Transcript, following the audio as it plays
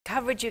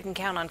Coverage you can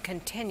count on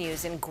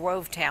continues in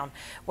Grovetown,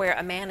 where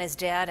a man is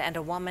dead and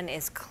a woman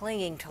is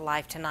clinging to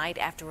life tonight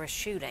after a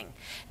shooting.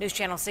 News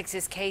Channel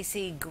 6's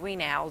Kasey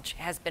Greenhalgh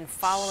has been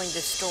following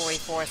this story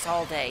for us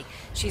all day.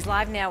 She's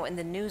live now in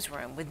the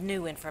newsroom with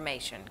new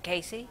information.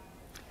 Kasey?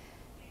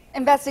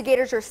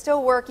 Investigators are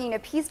still working to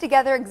piece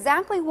together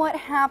exactly what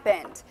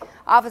happened.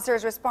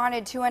 Officers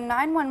responded to a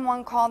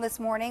 911 call this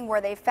morning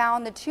where they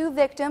found the two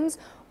victims,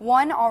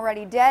 one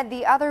already dead,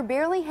 the other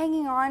barely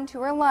hanging on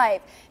to her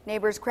life.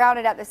 Neighbors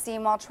crowded at the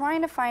scene while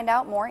trying to find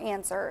out more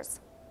answers.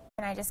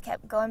 And I just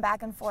kept going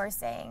back and forth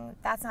saying,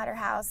 that's not her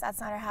house,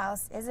 that's not her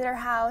house, is it her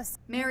house?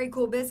 Mary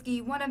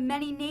Kolbisky, one of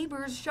many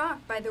neighbors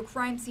shocked by the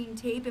crime scene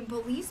tape and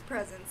police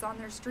presence on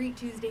their street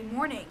Tuesday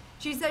morning.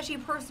 She says she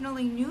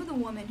personally knew the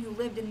woman who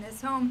lived in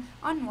this home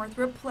on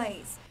Northrop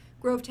Place.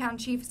 Grovetown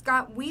Chief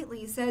Scott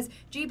Wheatley says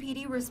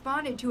GPD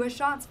responded to a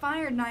shots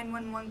fired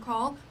 911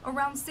 call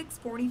around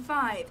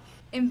 6:45.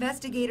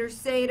 Investigators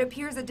say it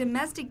appears a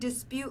domestic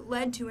dispute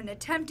led to an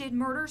attempted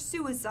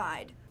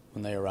murder-suicide.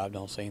 When they arrived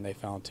on scene, they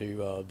found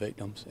two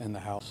victims in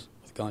the house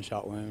with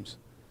gunshot wounds.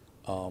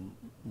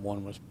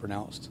 One was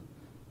pronounced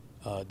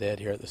dead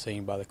here at the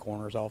scene by the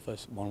coroner's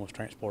office. One was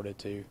transported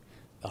to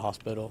the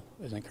hospital,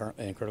 is in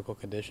critical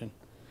condition,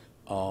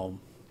 and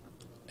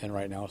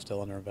right now is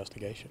still under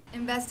investigation.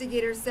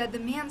 Investigators said the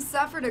man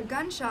suffered a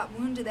gunshot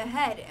wound to the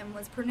head and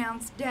was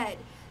pronounced dead.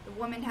 The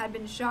woman had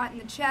been shot in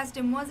the chest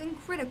and was in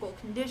critical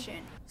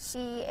condition.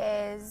 She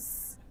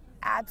is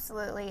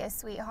absolutely a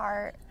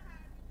sweetheart.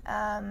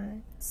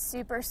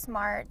 Super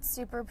smart,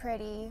 super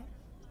pretty.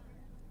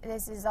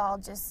 This is all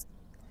just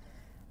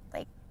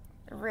like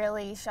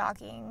really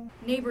shocking.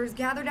 Neighbors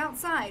gathered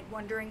outside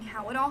wondering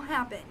how it all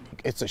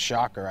happened. It's a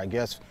shocker, I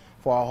guess,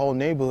 for our whole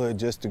neighborhood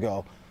just to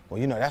go, well,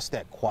 you know, that's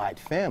that quiet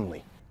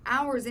family.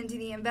 Hours into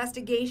the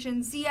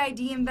investigation, CID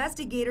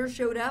investigators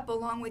showed up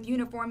along with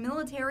uniformed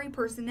military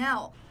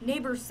personnel.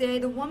 Neighbors say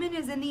the woman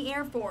is in the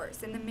Air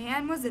Force and the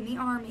man was in the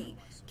Army.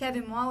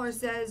 Kevin Waller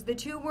says the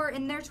two were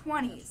in their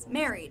 20s,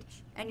 married,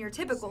 and your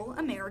typical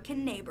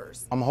American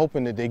neighbors. I'm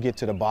hoping that they get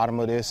to the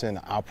bottom of this and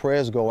our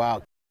prayers go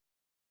out.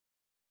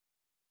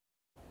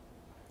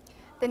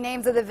 The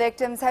names of the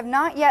victims have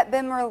not yet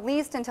been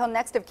released until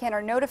next of kin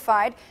are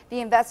notified. The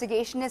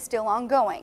investigation is still ongoing.